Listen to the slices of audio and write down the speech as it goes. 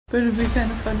But it'd be kind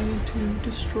of funny to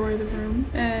destroy the room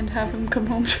and have him come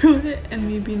home to it and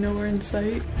me be nowhere in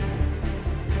sight.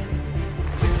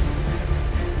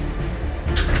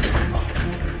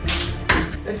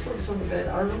 Xbox on the bed.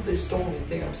 I don't know if they stole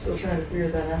anything. I'm still trying to figure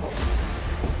that out.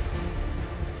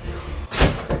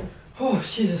 Oh,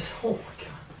 Jesus. Oh, my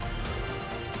God.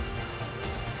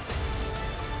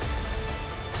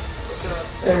 What's up?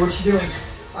 Hey, what you doing?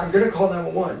 I'm gonna call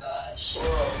 911. Sure.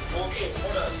 Okay,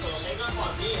 hold up. So hang up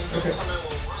on me and go Okay. call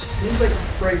 911. Seems like a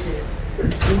break-in. But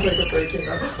it seems like a break-in.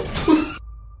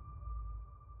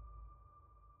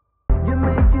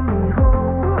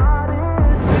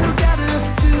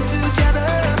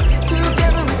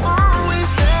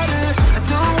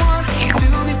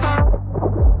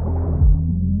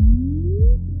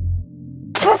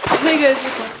 Hey guys,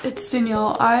 what's up? It's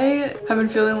Danielle. I have been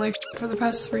feeling like for the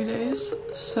past 3 days,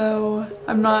 so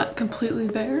I'm not completely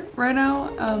there right now,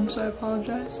 so I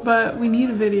apologize. But we need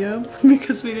a video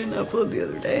because we didn't upload the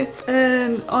other day.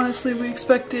 And honestly, we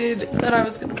expected that I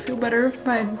was gonna feel better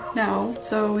by now,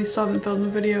 so we still haven't filmed the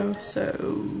video, so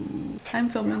I'm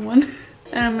filming one.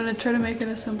 And I'm gonna try to make it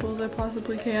as simple as I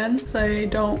possibly can, because I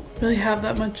don't really have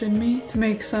that much in me to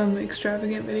make some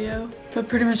extravagant video. But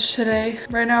pretty much today,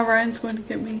 right now Ryan's going to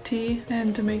get me tea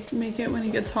and to make it when he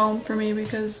gets home for me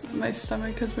because my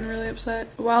stomach has been really upset.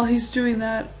 While he's doing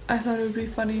that, I thought it would be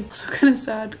funny, so kind of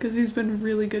sad because he's been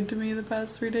really good to me the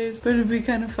past 3 days. But it would be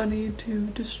kind of funny to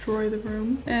destroy the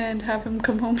room and have him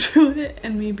come home to it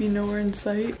and me be nowhere in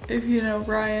sight. If you know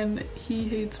Ryan, he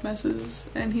hates messes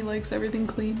and he likes everything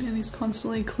clean and he's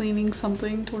constantly cleaning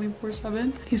something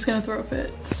 24/7. He's gonna throw a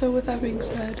fit. So with that being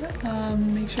said,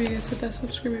 make sure you guys hit that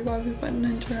subscribe button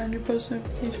and turn on your post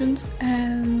notifications,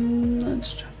 and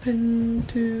let's jump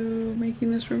into making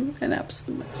this room an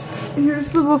absolute mess. Here's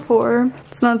the before.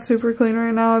 It's not super clean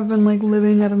right now. I've been like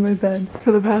living out of my bed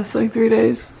for the past like 3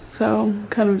 days, so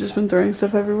kind of just been throwing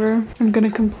stuff everywhere. I'm gonna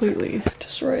completely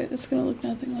destroy it. It's gonna look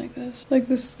nothing like this. Like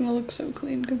this is gonna look so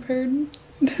clean compared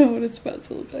to what it's about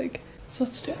to look like. So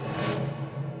let's do it.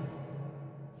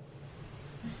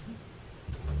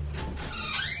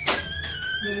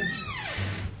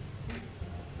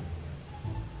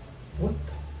 What?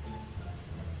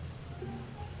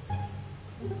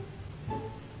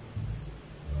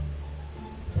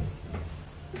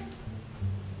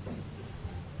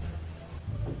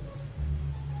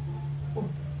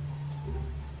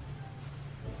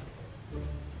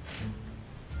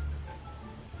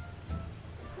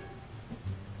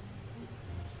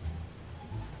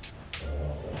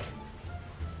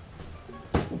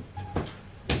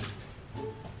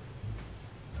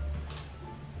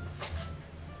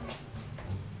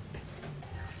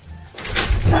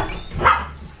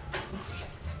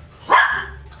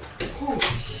 Holy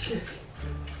shit.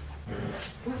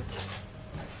 What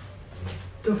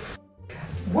the f?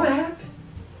 What happened?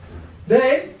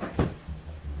 Babe?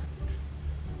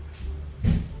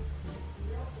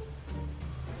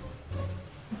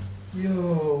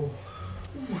 Yo.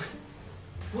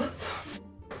 What the f?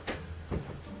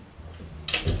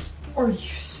 Are you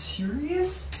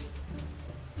serious?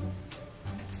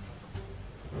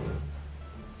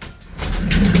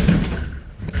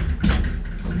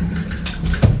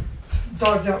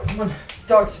 Dogs out, come on.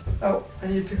 Dogs out. I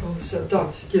need to pick all this up.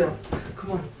 Dogs, get out.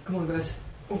 Come on guys.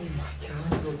 Oh my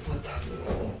God, what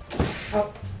the?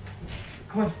 Out.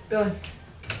 Come on, Billy.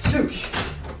 Sush.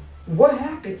 What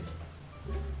happened?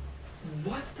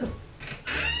 What the?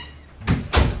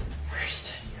 Where's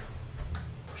Danielle?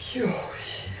 Yo.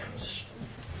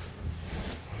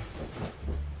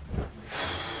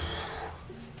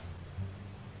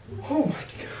 Oh my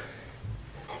God.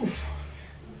 Oh.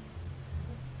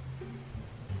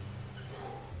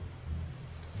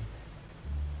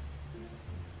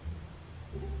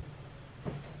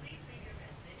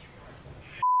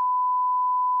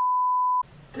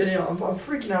 Danielle, I'm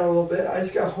freaking out a little bit. I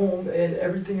just got home and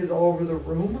everything is all over the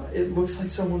room. It looks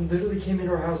like someone literally came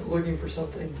into our house looking for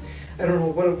something. I don't know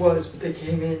what it was, but they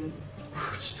came in.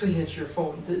 Just please answer your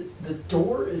phone. The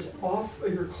door is off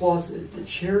of your closet. The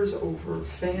chair's over,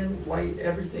 fan, light,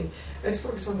 everything.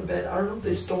 Xbox on the bed. I don't know if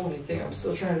they stole anything. I'm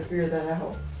still trying to figure that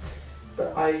out.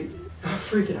 But I'm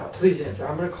freaking out. Please answer.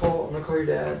 I'm gonna call your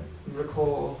dad. I'm gonna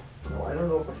call. Oh, I don't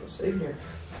know if I feel safe here.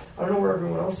 I don't know where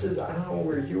everyone else is. I don't know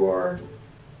where you are.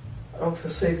 I don't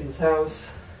feel safe in this house.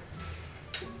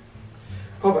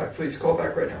 Call back, please. Call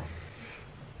back right now.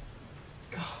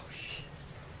 Oh, shit.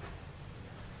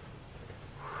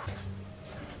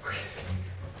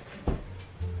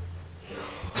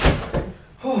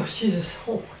 Oh, Jesus.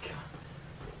 Oh, my God.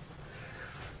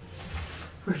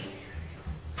 Where are you?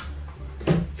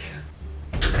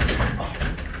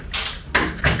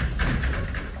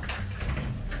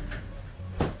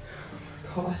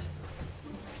 god.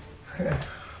 Okay.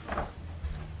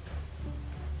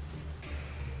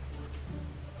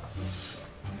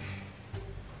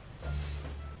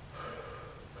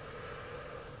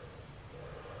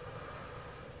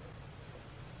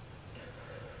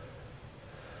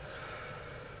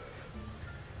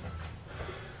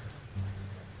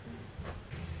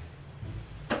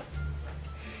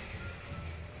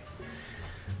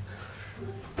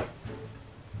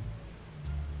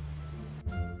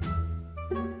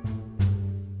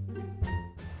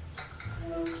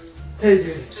 Hey,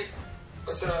 dude.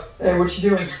 What's up? Hey, what you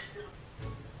doing?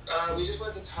 We just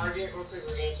went to Target real quick.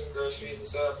 We're getting some groceries and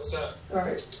stuff. What's up?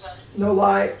 Alright. No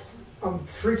lie, I'm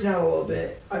freaking out a little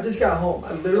bit. I just got home.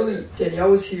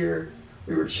 Danielle was here.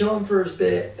 We were chilling for a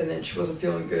bit, and then she wasn't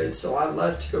feeling good, so I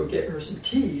left to go get her some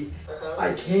tea.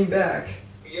 I came back.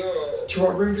 Yo. To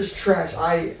our room just trashed.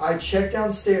 I checked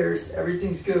downstairs.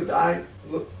 Everything's good, but I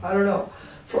don't know.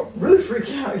 Really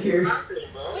freaking out here.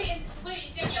 Wait,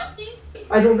 is Danielle safe?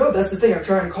 I don't know. That's the thing. I'm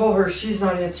trying to call her. She's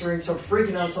not answering, so I'm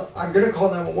freaking out. So I'm gonna call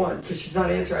 911 because she's not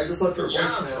answering. I just left her a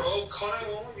voicemail. Bro, call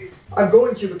 911. I'm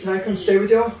going to, but can I come stay with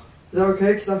y'all? Is that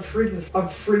okay? Because I'm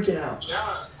freaking out.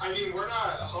 Yeah, I mean we're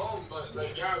not home, but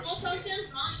like yeah. Well, tell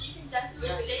Sam's mom you can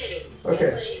definitely stay.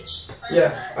 Okay.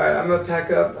 Yeah. All right. I'm gonna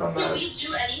pack up. Can we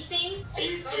do anything? Are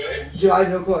you good? Yeah, I have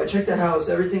no clue. I checked the house.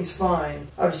 Everything's fine.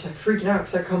 I'm just like freaking out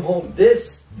because I come home.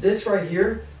 This right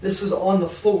here. This was on the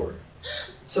floor.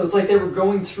 So it's like they were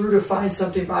going through to find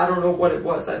something, but I don't know what it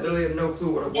was. I literally have no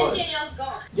clue what it was. And Danielle's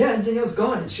gone. Yeah, and Danielle's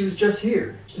gone, and she was just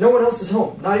here. No one else is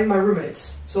home, not even my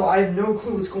roommates. So I have no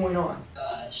clue what's going on.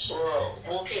 Gosh. Bro,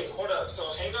 okay, hold up.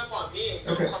 So hang up on me and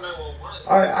go Okay. call 911.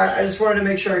 Alright, I just wanted to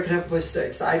make sure I can have a place to stay,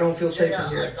 because I don't feel safe in I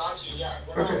here. got you. Yeah,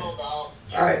 we're Okay. not about.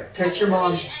 Alright, text your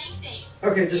mom. Anything.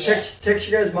 Okay, just text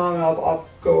your guys' mom, and I'll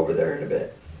go over there in a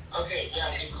bit. Okay, yeah,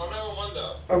 you call 911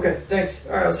 though. Okay, thanks.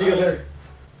 Alright, I'll see you guys later.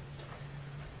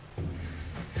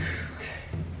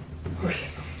 Okay.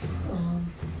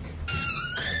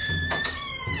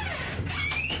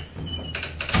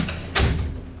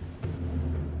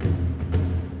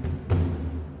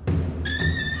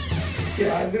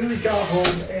 Yeah, I literally got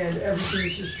home and everything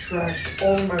is just trashed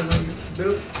all in my room.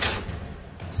 Literally,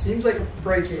 seems like a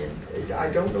break-in. I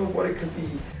don't know what it could be,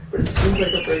 but it seems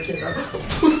like a break-in.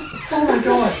 Oh my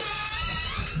god!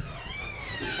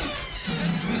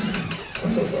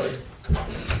 I'm so sorry.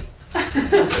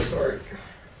 I'm so sorry.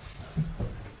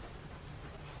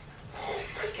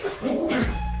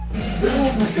 Oh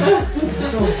my god.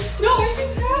 No, are you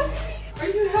happy? Are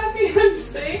you happy I'm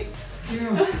safe?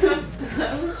 Yeah.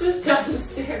 I was just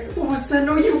downstairs. What was that?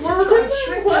 No, you weren't. I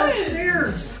checked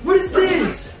downstairs. What is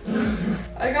this?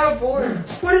 I got bored.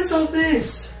 What is all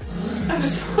this? I'm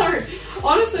sorry.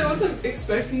 Honestly, I wasn't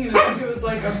expecting you to think it was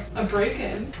like a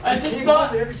break-in. I just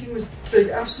thought everything was like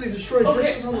absolutely destroyed. Okay.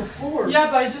 This was on the floor. Yeah,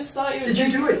 but I just thought you would Did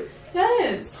you do it?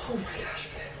 Yes. Oh my gosh,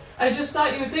 man. I just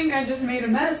thought you would think I just made a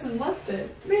mess and left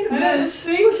it. Made a I mess.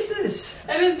 didn't think- Look at this.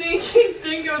 I didn't think you'd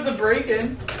think it was a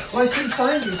break-in. Well, I couldn't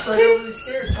find you, so I got really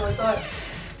scared. So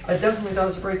I definitely thought it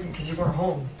was a break-in because you weren't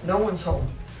home. No one's home.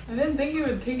 I didn't think you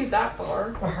would take it that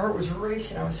far. My heart was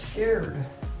racing. I was scared.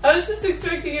 I was just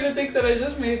expecting you to think that I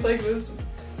just made like this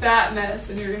fat mess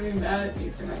and you're gonna be mad at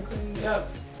me for not cleaning it up.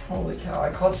 Holy cow.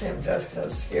 I called Sam and Jess because I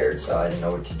was scared, so I didn't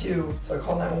know what to do. So I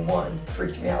called 911. It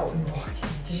freaked me out when you walked in.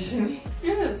 Did you see me?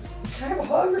 Yes. Can I have a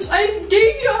hug or something? I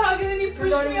gave you a hug and then you You're pushed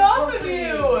not me even off of talking.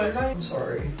 you. I'm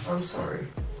sorry. I'm sorry.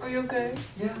 Are you okay?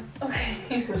 Yeah. Okay.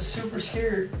 I was super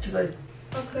scared because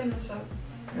I'll clean this up.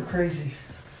 you're crazy.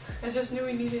 I just knew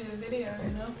we needed a video,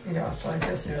 you know? Yeah, so I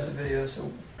guess there's a video,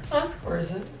 so. Huh? Where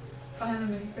is it? Behind the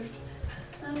mini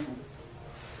fridge.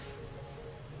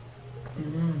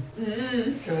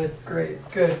 Good,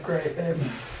 great, babe.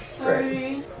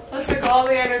 Sorry. That took all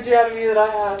the energy out of me that I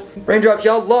had. Raindrops,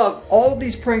 y'all love all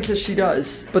these pranks that she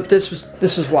does, but this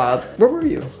was wild. Where were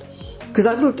you? Because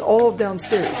I looked all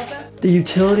downstairs. The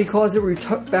utility closet, were you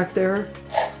tucked back there?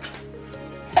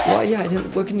 Well, yeah, I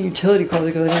didn't look in the utility closet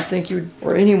because I didn't think you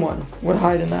or anyone would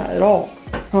hide in that at all.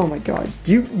 Oh my god.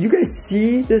 You guys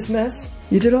see this mess?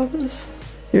 You did all this?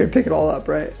 You're gonna pick it all up,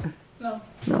 right? No.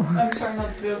 No. I'm trying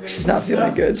not to feel good. She's not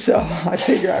feeling good, so I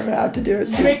figure I'm gonna have to do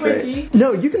it too. Make my Great. tea?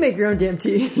 No, you can make your own damn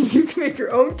tea. You can make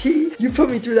your own tea. You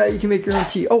put me through that, you can make your own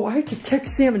tea. Oh, I had to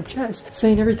text Sam and Jess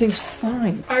saying everything's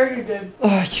fine. I already did.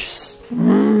 Oh,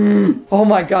 oh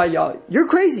my god, y'all. You're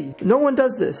crazy. No one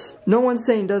does this. No one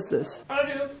sane does this.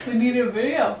 I do. We need a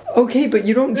video. Okay, but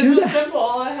you don't It do was that. simple.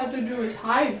 All I had to do was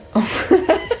hide.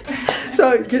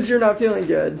 So, because you're not feeling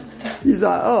good. You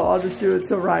thought, oh, I'll just do it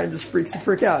so Ryan just freaks the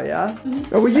frick out, yeah?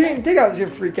 Oh, well, you didn't think I was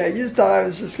gonna freak out. You just thought I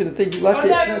was just gonna think you left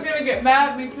it. I thought you were gonna get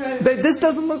mad because... Babe, this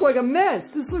doesn't look like a mess.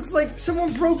 This looks like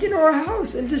someone broke into our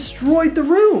house and destroyed the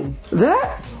room.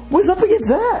 That? What's up against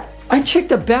that? I checked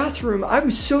the bathroom. I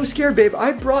was so scared, babe.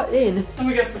 I brought in... Let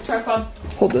me guess, the tripod.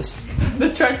 Hold this.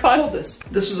 The tripod? Hold this.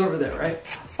 This was over there, right?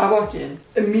 I walk in,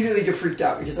 immediately get freaked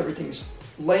out because everything's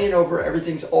laying over,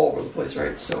 everything's all over the place,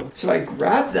 right? So I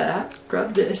grabbed that,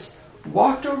 grabbed this,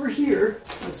 walked over here,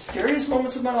 the scariest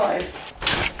moments of my life.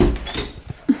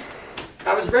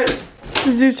 I was ready.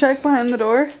 Did you check behind the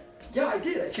door? Yeah, I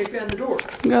did. I checked behind the door.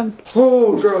 Good.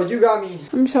 Oh, girl, you got me.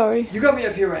 I'm sorry. You got me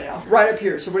up here right now. Right up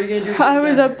here. So what are you going to do? I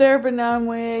was up there, but now I'm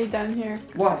way down here.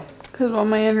 Why? Because all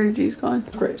my energy's gone.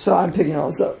 Great. So I'm picking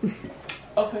all this up.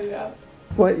 I'll pick it up.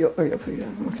 What? You'll pick it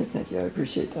up. Okay, thank you. I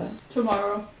appreciate that.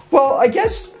 Tomorrow. Well, I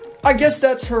guess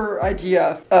that's her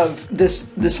idea of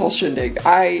this whole shindig.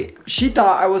 She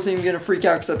thought I wasn't even gonna freak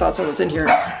out because I thought someone was in here.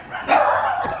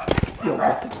 Yo,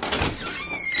 what the?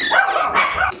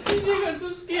 I'm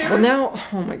so scared. Well, now,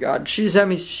 oh my God, she's got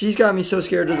me so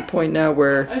scared to the point now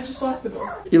where I just locked the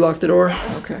door. You locked the door?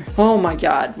 Okay. Oh my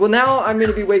God. Well, now I'm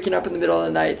gonna be waking up in the middle of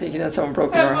the night thinking that someone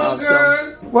broke into our house.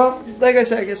 So, well, like I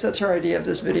said, I guess that's her idea of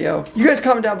this video. You guys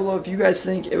comment down below if you guys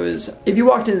think if you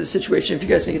walked into the situation, if you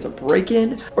guys think it's a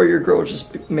break-in or your girl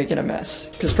just making a mess.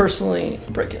 Because personally,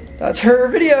 break-in. That's her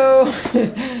video.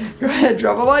 Go ahead,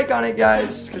 drop a like on it,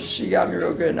 guys, because she got me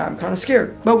real good and I'm kind of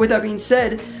scared. But with that being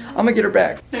said, I'm gonna get her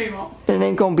back. No, you won't. And it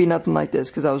ain't gonna be nothing like this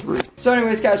because that was rude. So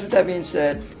anyways, guys, with that being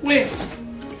said. Wait.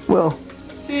 Well.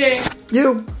 Yeah.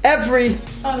 You. Every.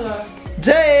 Hello.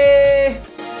 Day.